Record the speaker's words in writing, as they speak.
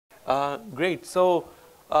Great. So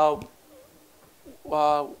uh,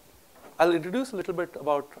 uh, I'll introduce a little bit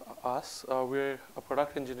about us. We're a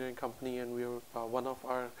product engineering company, and we're one of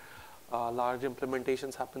our large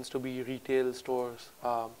implementations happens to be retail stores,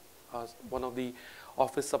 one of the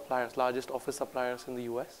office suppliers, largest office suppliers in the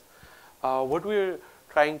US. What we're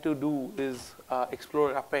trying to do is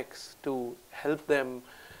explore Apex to help them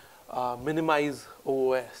minimize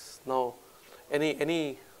OOS. Now,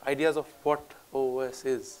 any ideas of what OOS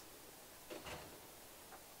is?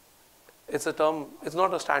 It's a term. It's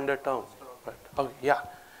not a standard term. But okay, yeah.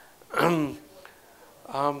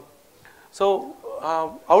 um, so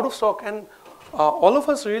out of stock, and all of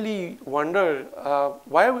us really wonder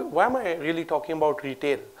why am I really talking about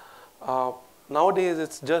retail? Nowadays,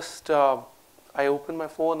 it's just I open my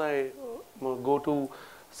phone, I go to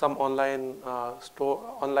some online store,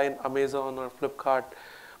 online Amazon or Flipkart.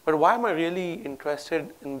 But why am I really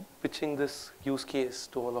interested in pitching this use case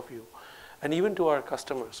to all of you, and even to our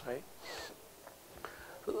customers, right?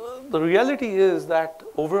 The reality is that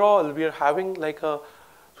overall we are having like a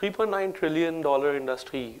 $3.9 trillion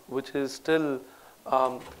industry, which is still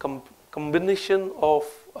combination of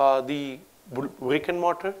the brick and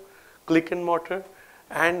mortar, click and mortar,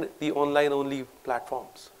 and the online only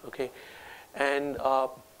platforms. Okay, and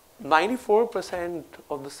 94%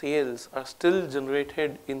 of the sales are still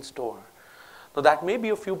generated in store. Now that may be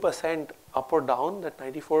a few percent up or down. That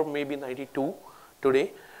 94, maybe 92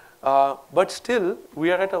 today. But still,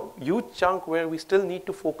 we are at a huge chunk where we still need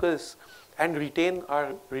to focus and retain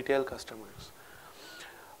our retail customers.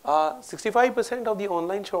 65% of the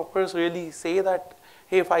online shoppers really say that,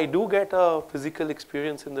 hey, if I do get a physical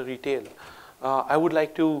experience in the retail, I would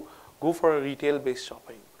like to go for a retail-based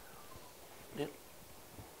shopping. Yeah.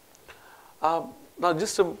 Now,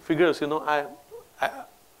 just some figures. I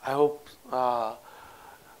hope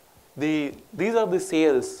these are the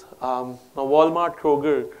sales. Now, Walmart,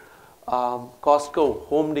 Kroger, Costco,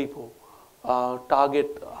 Home Depot,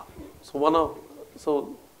 Target.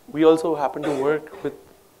 So we also happen to work with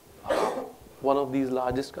one of these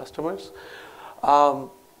largest customers.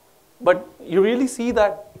 But you really see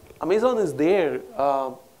that Amazon is there,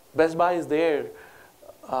 Best Buy is there,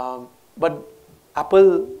 but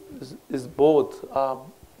Apple is both.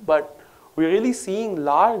 But we're really seeing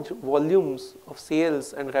large volumes of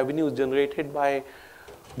sales and revenues generated by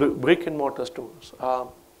brick and mortar stores.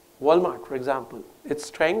 Walmart, for example, its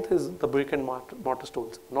strength is the brick and mortar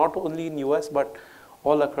stores, not only in US but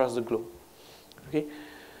all across the globe. Okay,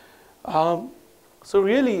 so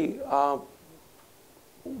really,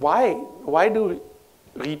 why do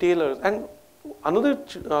retailers, and another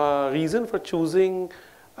reason for choosing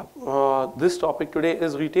this topic today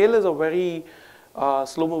is retail is a very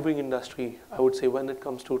slow-moving industry, I would say, when it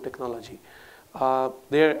comes to technology.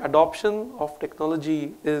 Their adoption of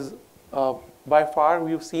technology is by far,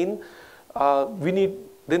 we've seen, they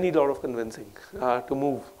need a lot of convincing to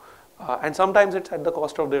move. And sometimes it's at the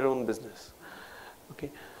cost of their own business.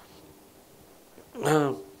 Okay.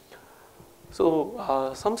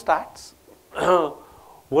 So some stats.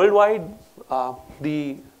 Worldwide,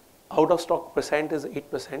 the out-of-stock percent is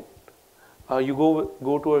 8%. You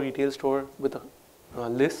go to a retail store with a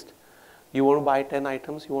list. You want to buy 10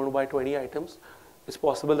 items, you want to buy 20 items. It's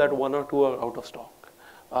possible that 1 or 2 are out of stock.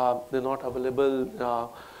 They're not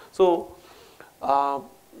available. So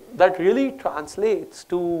that really translates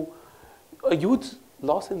to a huge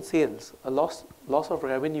loss in sales, a loss of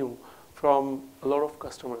revenue from a lot of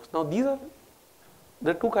customers. Now there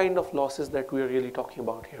are two kinds of losses that we are really talking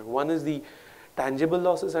about here. One is the tangible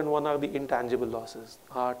losses and one are the intangible losses.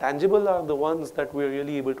 Tangible are the ones that we are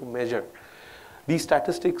really able to measure. These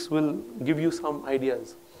statistics will give you some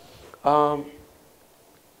ideas. But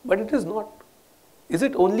it is not. Is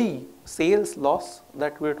it only sales loss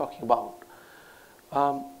that we're talking about?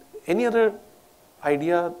 Any other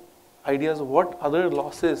ideas of what other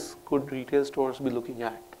losses could retail stores be looking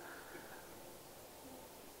at?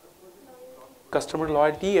 Customer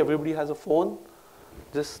loyalty, everybody has a phone.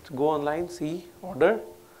 Just go online, see, order.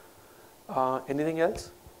 Anything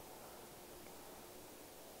else?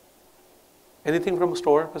 Anything from a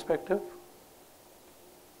store perspective?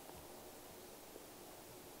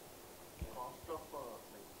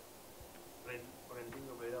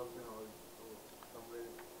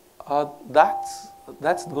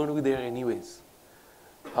 That's going to be there anyways.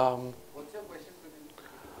 What's your question?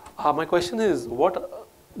 My question is,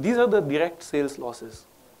 these are the direct sales losses.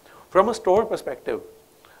 From a store perspective,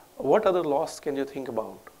 what other loss can you think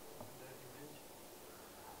about?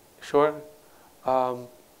 Sure.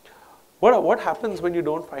 What happens when you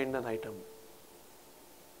don't find an item?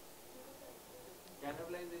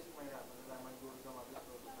 Cannibalization might happen. I might go to some other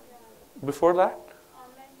store to find Before that?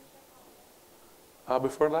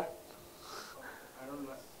 Before that? I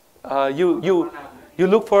don't know. You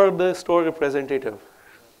look for the store representative,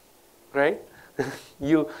 right?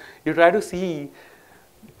 you try to see,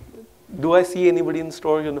 do I see anybody in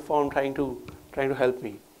store uniform trying to help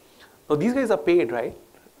me? Now these guys are paid, right?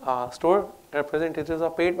 Store representatives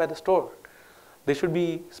are paid by the store. They should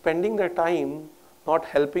be spending their time not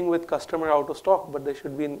helping with customer out of stock, but they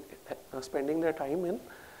should be spending their time in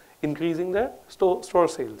increasing their store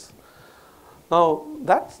sales. Now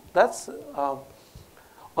that's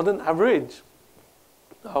on an average,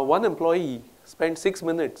 one employee spends 6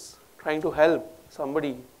 minutes trying to help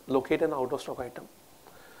somebody locate an out of stock item.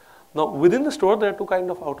 Now within the store, there are two kinds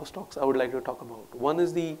of out of stocks I would like to talk about. One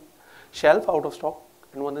is the shelf out of stock,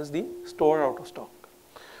 and one is the store out of stock.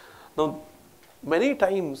 Now many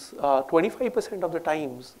times, 25% of the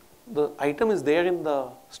times, the item is there in the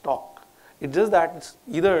stock. It's just that it's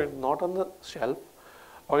either not on the shelf,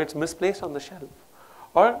 or it's misplaced on the shelf,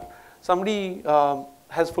 or somebody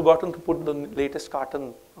has forgotten to put the latest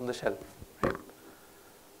carton on the shelf. Right?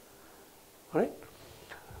 All right.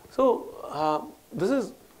 So this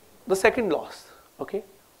is the second loss. Okay.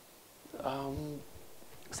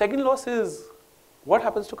 Second loss is what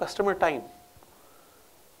happens to customer time.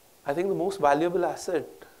 I think the most valuable asset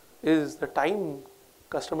is the time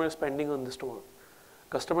customer is spending on the store.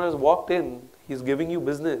 Customer has walked in, he's giving you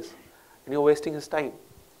business, and you're wasting his time.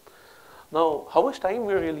 Now, how much time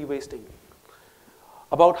we're really wasting?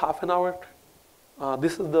 About half an hour.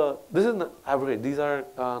 This is the average. These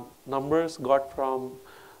are numbers got from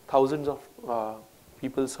thousands of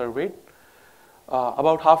people surveyed.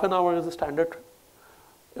 About half an hour is the standard.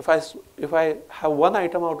 If I have one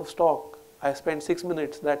item out of stock, I spend 6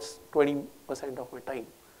 minutes, that's 20% of my time.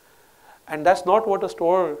 And that's not what a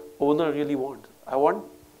store owner really wants. I want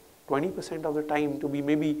 20% of the time to be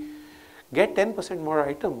maybe get 10% more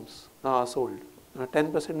items sold,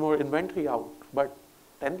 10% more inventory out, but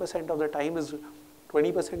 10% of the time is,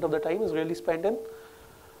 20% of the time is really spent in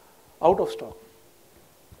out of stock.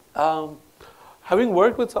 Having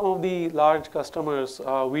worked with some of the large customers,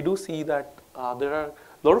 we do see that there are a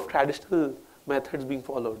lot of traditional methods being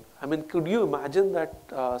followed. I mean, could you imagine that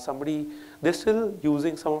some of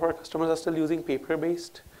our customers are still using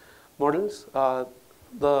paper-based models?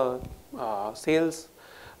 The sales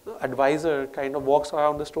advisor kind of walks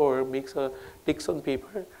around the store, makes a ticks on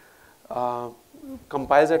paper,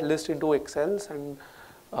 compiles that list into Excels, and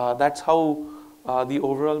that's how the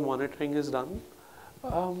overall monitoring is done.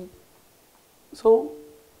 So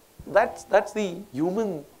that's the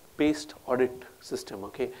human-based audit system.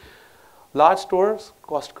 Okay. Large stores,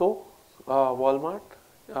 Costco, Walmart,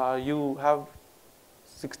 you have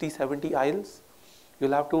 60, 70 aisles.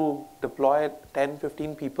 You'll have to deploy 10,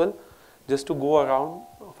 15 people just to go around,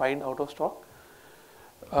 find out of stock.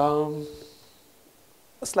 A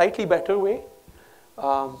slightly better way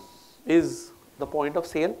is the point of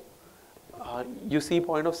sale. You see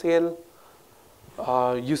point of sale,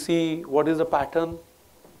 you see what is the pattern.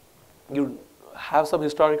 You have some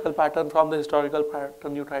historical pattern. From the historical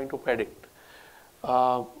pattern, you're trying to predict.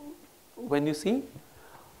 When you see,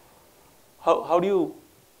 how do you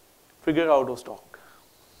figure out of stock?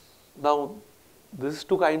 Now, there's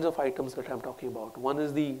two kinds of items that I'm talking about. One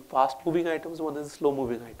is the fast moving items, one is the slow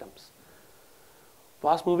moving items.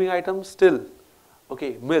 Fast moving items, still,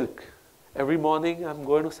 okay, milk. Every morning I'm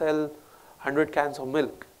going to sell 100 cans of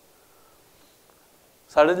milk.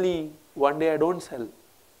 Suddenly, one day I don't sell.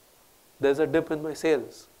 There's a dip in my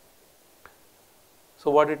sales.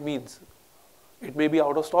 So what it means? It may be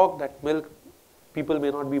out of stock, that milk people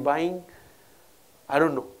may not be buying. I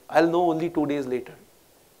don't know. I'll know only 2 days later.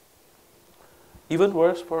 Even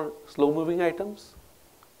worse for slow moving items,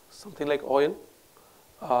 something like oil,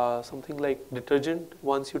 something like detergent.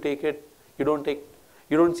 Once you take it, you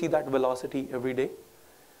don't see that velocity every day.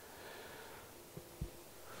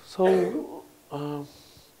 So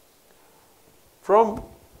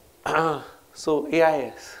so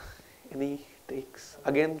AIS, any takes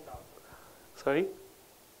again? Sorry?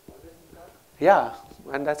 Yeah,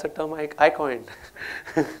 and that's a term I coined.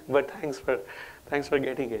 But thanks for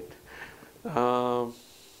getting it. What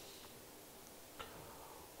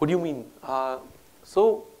do you mean?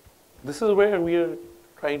 So this is where we are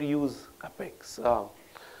trying to use Apex.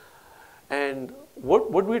 And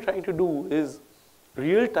what we're trying to do is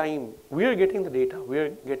real time, we are getting the data, we are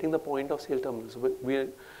getting the point of sale terminals, we are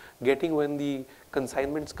getting when the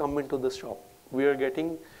consignments come into the shop, we are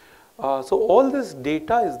getting, so all this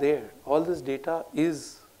data is there, all this data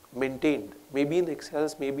is maintained, maybe in Excel,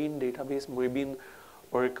 maybe in database, maybe in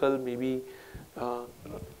Oracle, maybe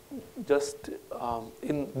just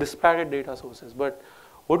in disparate data sources. But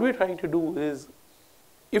what we're trying to do is,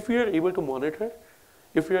 if we are able to monitor,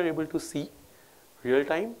 if we are able to see real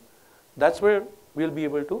time, that's where we'll be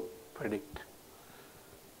able to predict.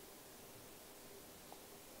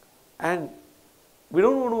 And we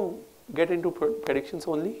don't want to get into predictions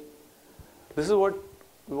only. This is what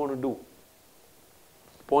we want to do.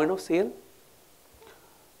 Point of sale.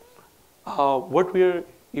 What we are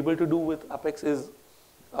able to do with Apex is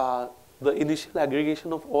the initial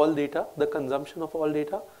aggregation of all data, the consumption of all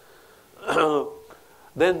data.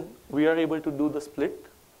 Then we are able to do the split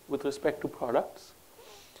with respect to products.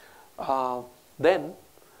 Then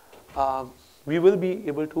we will be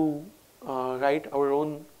able to write our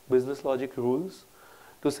own business logic rules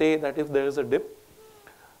to say that if there is a dip,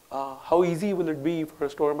 how easy will it be for a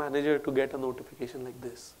store manager to get a notification like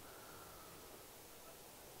this?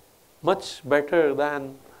 Much better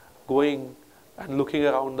than going and looking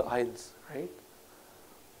around the aisles, right?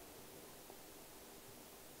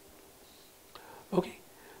 Okay,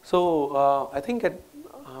 so I think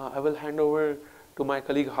I will hand over to my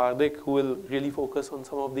colleague Hardik, who will really focus on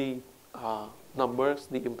some of the numbers,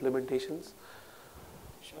 the implementations.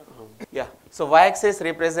 Sure. Yeah. So y-axis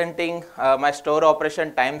representing my store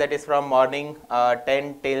operation time, that is from morning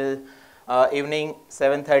 10 till evening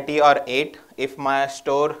 7:30 or 8 if my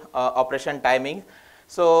store operation timing.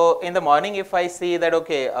 So in the morning, if I see that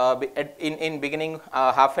okay, in beginning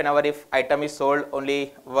half an hour if item is sold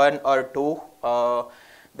only 1 or 2,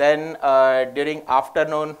 then during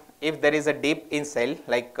afternoon if there is a dip in sale,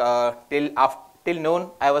 like till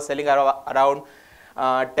noon I was selling around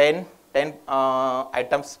 10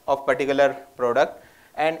 items of particular product,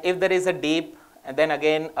 and if there is a dip, and then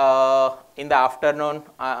again in the afternoon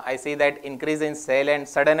I see that increase in sale and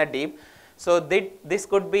sudden a dip. So this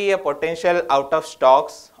could be a potential out of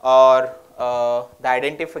stocks or the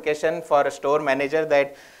identification for a store manager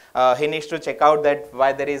that he needs to check out that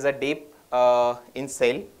why there is a dip in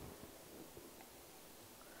sale.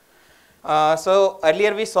 So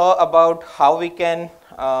earlier we saw about how we can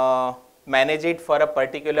manage it for a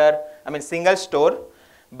particular, single store,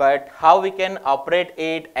 but how we can operate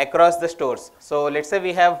it across the stores. So let's say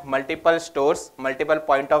we have multiple stores, multiple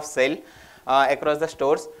point of sale across the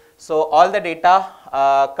stores. So all the data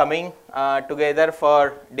coming together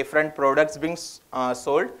for different products being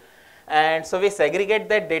sold, and so we segregate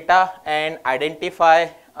that data and identify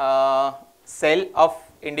sale of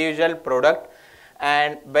individual product,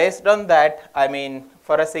 and based on that,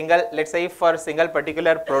 for a single, let's say for a single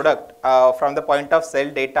particular product from the point of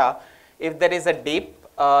sale data, if there is a dip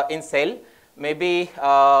in sale, maybe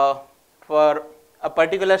for a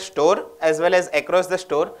particular store as well as across the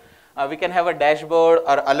store, we can have a dashboard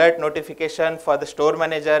or alert notification for the store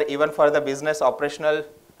manager, even for the business operational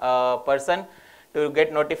person, to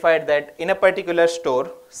get notified that in a particular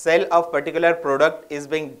store, sale of particular product is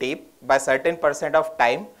being dipped by certain percent of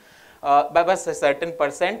time, by a certain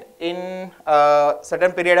percent in a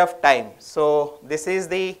certain period of time. So this is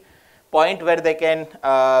the point where they can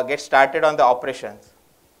get started on the operations.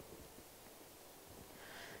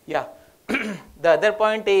 Yeah. The other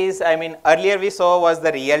point is, earlier we saw was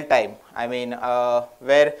the real time,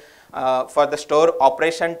 where for the store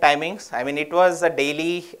operation timings, it was a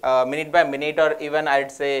daily, minute by minute, or even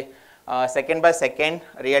I'd say second by second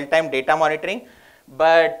real time data monitoring.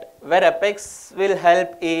 But where Apex will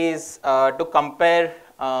help is to compare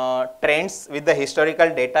trends with the historical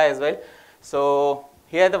data as well. So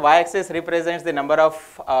here the y-axis represents the number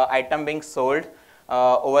of item being sold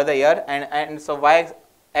over the year, and so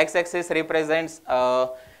x-axis represents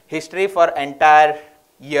history for entire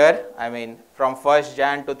year, from 1st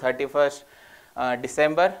Jan to 31st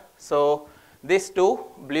December. So these two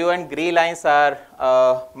blue and green lines are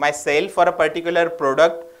my sale for a particular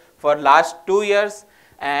product for last 2 years,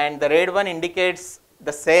 and the red one indicates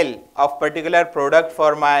the sale of particular product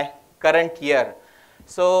for my current year.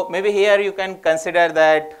 So maybe here you can consider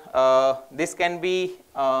that this can be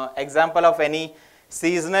example of any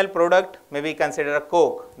seasonal product. Maybe consider a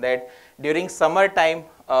Coke, that during summer time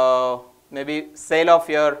maybe sale of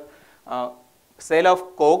your sale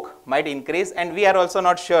of Coke might increase, and we are also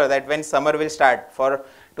not sure that when summer will start. For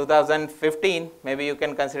 2015, maybe you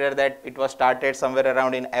can consider that it was started somewhere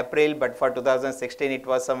around in April, but for 2016 it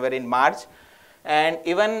was somewhere in March. And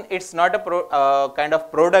even it's not a kind of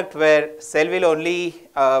product where sale will only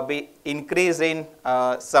be increased in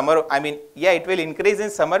summer. Yeah, it will increase in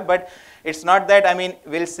summer, but it's not that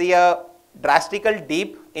we'll see a drastical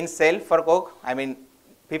dip in sale for Coke.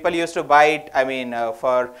 People used to buy it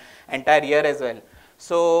for entire year as well.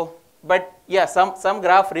 So but yeah, some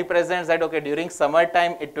graph represents that okay, during summer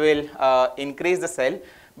time it will increase the sale,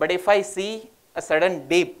 But if I see a sudden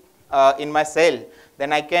dip in my cell,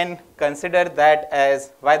 then I can consider that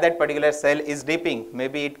as why that particular cell is dipping.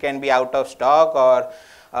 Maybe it can be out of stock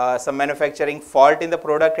or some manufacturing fault in the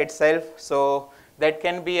product itself. So that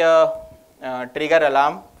can be a trigger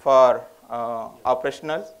alarm for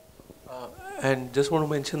operational. And just want to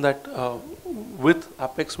mention that with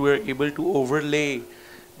Apex, we are able to overlay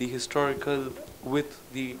the historical with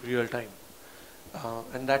the real time.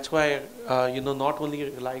 And that's why, not only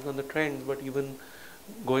relying on the trends, but even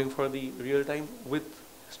going for the real time with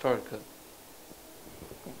historical.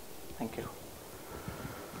 Thank you.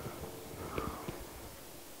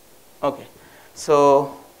 Okay.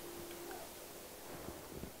 So,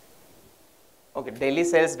 daily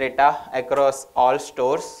sales data across all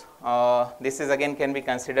stores. This is again can be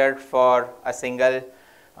considered for a single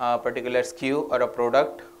particular SKU or a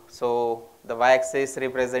product. So, the y-axis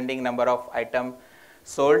representing number of items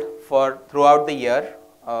sold for throughout the year,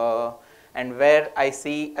 and where I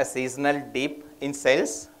see a seasonal dip in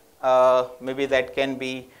sales, maybe that can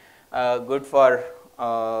be good for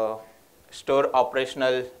store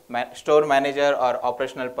store manager or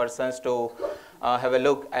operational persons to have a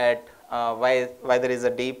look at why there is a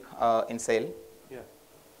dip in sale. Yeah.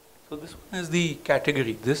 So this one is the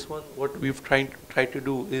category. This one, what we've tried to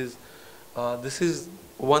do is, this is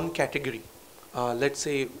one category. Let's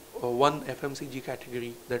say one FMCG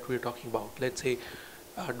category that we're talking about. Let's say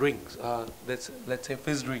drinks. Let's say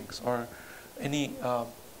fizz drinks or any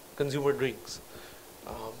consumer drinks.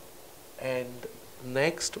 And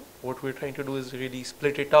next, what we're trying to do is really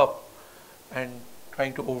split it up and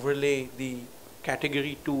trying to overlay the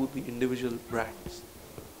category to the individual brands.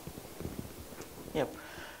 Yep.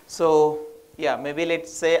 So yeah, maybe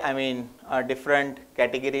let's say different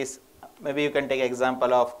categories. Maybe you can take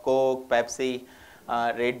example of Coke, Pepsi,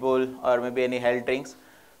 Red Bull, or maybe any health drinks.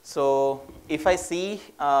 So if I see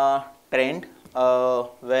a trend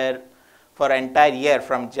where for entire year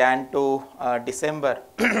from Jan to December,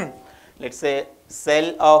 let's say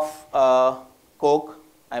sale of Coke,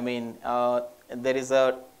 there is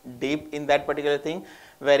a dip in that particular thing,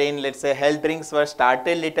 wherein let's say health drinks were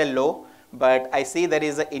started little low, but I see there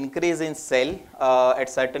is an increase in sale at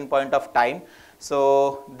certain point of time.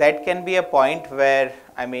 So that can be a point where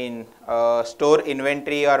store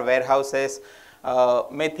inventory or warehouses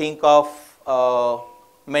may think of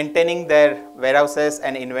maintaining their warehouses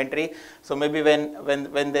and inventory. So maybe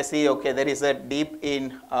when they see, okay, there is a dip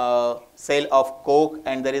in sale of Coke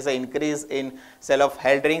and there is an increase in sale of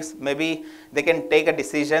health drinks, maybe they can take a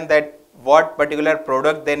decision that what particular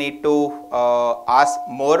product they need to ask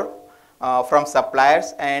more from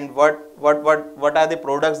suppliers, and what are the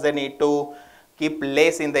products they need to keep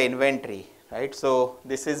less in the inventory, right? So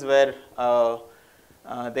this is where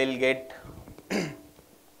they'll get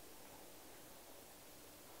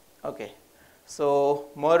okay. So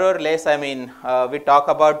more or less, we talk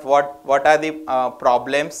about what are the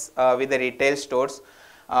problems with the retail stores,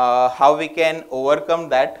 how we can overcome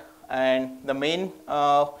that, and the main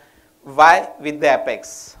why with the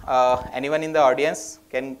Apex. Anyone in the audience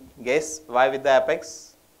can guess why with the Apex?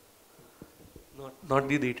 Not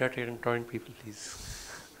the DataTorrent people, please.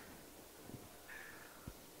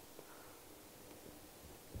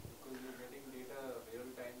 Because you're getting data real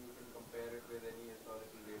time, you can compare it with any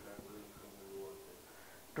historical data doing things you want.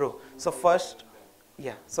 True. So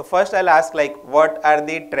first I'll ask, like, what are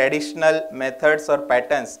the traditional methods or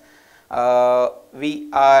patterns we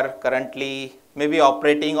are currently maybe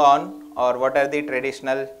operating on, or what are the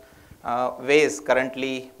traditional ways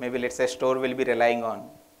currently maybe let's say store will be relying on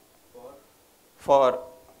for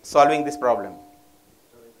solving this problem?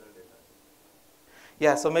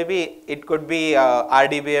 Yeah, so maybe it could be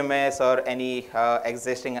RDBMS or any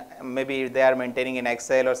existing, maybe they are maintaining in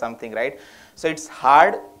Excel or something, right? So it's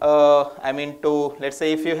hard, to, let's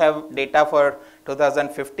say if you have data for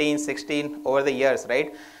 2015, 16 over the years,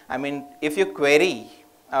 right? If you query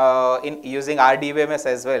in using RDBMS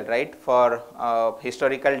as well, right, for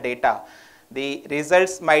historical data, the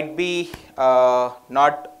results might be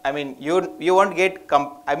not, you won't get,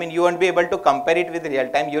 you won't be able to compare it with real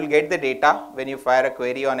time. You'll get the data when you fire a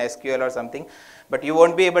query on SQL or something, but you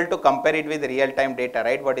won't be able to compare it with real time data,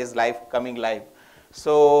 right, what is live, coming live.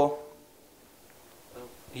 So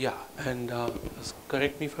yeah, and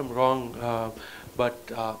correct me if I'm wrong,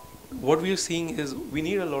 but what we are seeing is we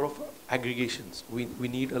need a lot of aggregations. We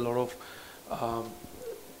need a lot of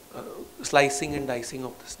slicing and dicing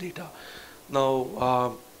of this data.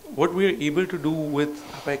 Now, what we are able to do with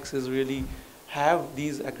Apex is really have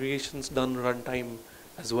these aggregations done runtime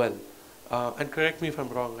as well. And correct me if I'm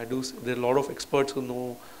wrong. There are a lot of experts who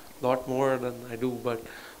know a lot more than I do, but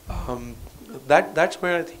Um, that's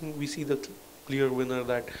where I think we see the clear winner,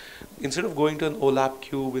 that instead of going to an OLAP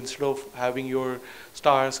cube, instead of having your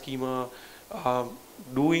star schema, um,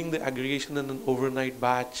 doing the aggregation in an overnight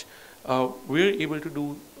batch, we're able to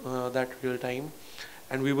do that real time,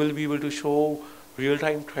 and we will be able to show real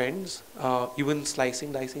time trends, even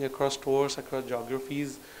slicing, dicing across stores, across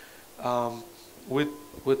geographies, um, with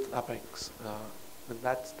Apex. And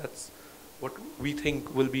that's what we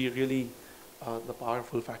think will be really the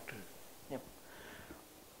powerful factor. Yep.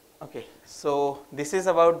 Okay, so this is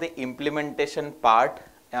about the implementation part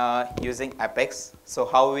using Apex. So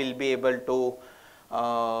how we'll be able to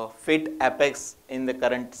fit Apex in the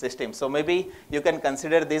current system. So maybe you can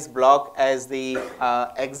consider this block as the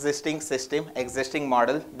existing system, existing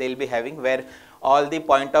model they'll be having, where all the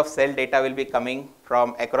point of sale data will be coming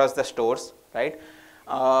from across the stores, right?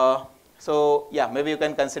 So yeah, maybe you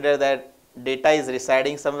can consider that data is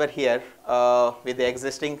residing somewhere here with the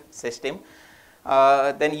existing system.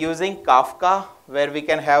 Then using Kafka, where we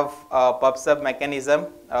can have pub/sub mechanism.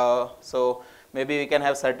 So maybe we can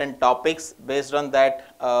have certain topics based on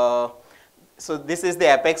that. So this is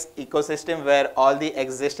the Apex ecosystem where all the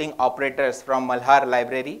existing operators from Malhar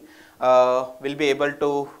library will be able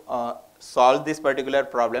to solve this particular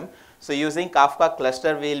problem. So using Kafka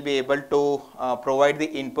cluster, we will be able to provide the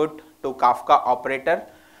input to Kafka operator,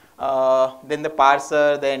 then the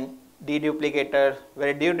parser, then deduplicator,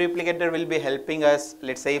 where deduplicator will be helping us,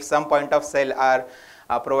 let's say if some point of sale are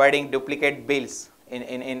providing duplicate bills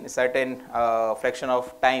in certain fraction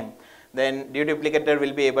of time, then deduplicator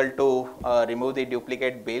will be able to remove the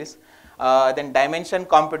duplicate bills. Then dimension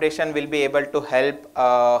computation will be able to help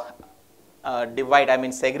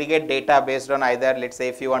divide, segregate data based on either, let's say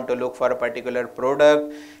if you want to look for a particular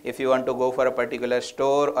product, if you want to go for a particular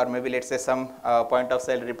store, or maybe let's say some point of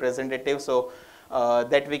sale representative. So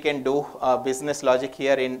that we can do business logic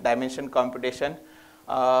here in dimension computation.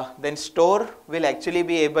 Then store will actually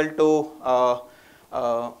be able to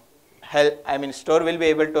store will be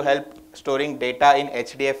able to help storing data in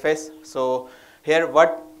HDFS. So here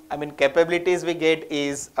what capabilities we get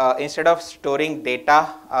is instead of storing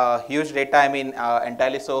data, huge data,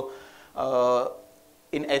 entirely, so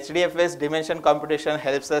in HDFS, dimension computation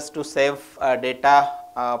helps us to save data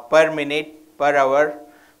per minute, per hour,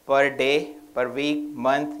 per day, per week,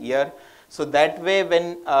 month, year. So that way,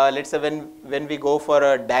 when let's say when we go for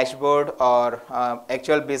a dashboard or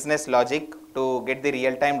actual business logic to get the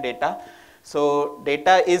real-time data, so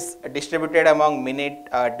data is distributed among minute,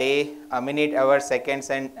 day, minute, hour, seconds,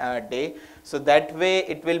 and day. So that way,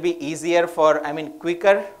 it will be easier for,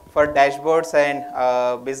 quicker for dashboards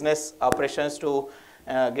and business operations to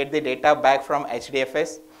get the data back from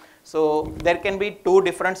HDFS. So there can be two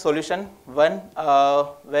different solutions. One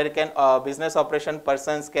where business operation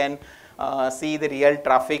persons can see the real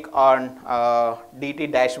traffic on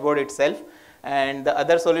DT dashboard itself, and the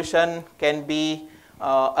other solution can be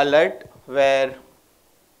alert, where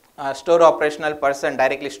store operational person,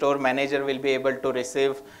 directly store manager, will be able to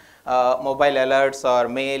receive mobile alerts or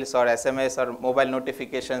mails or SMS or mobile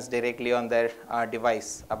notifications directly on their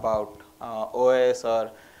device about OS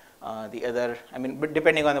or the other, but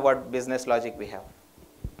depending on what business logic we have.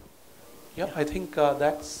 Yeah, I think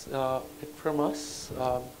that's it from us.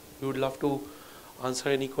 We would love to answer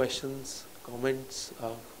any questions, comments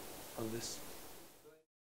on this.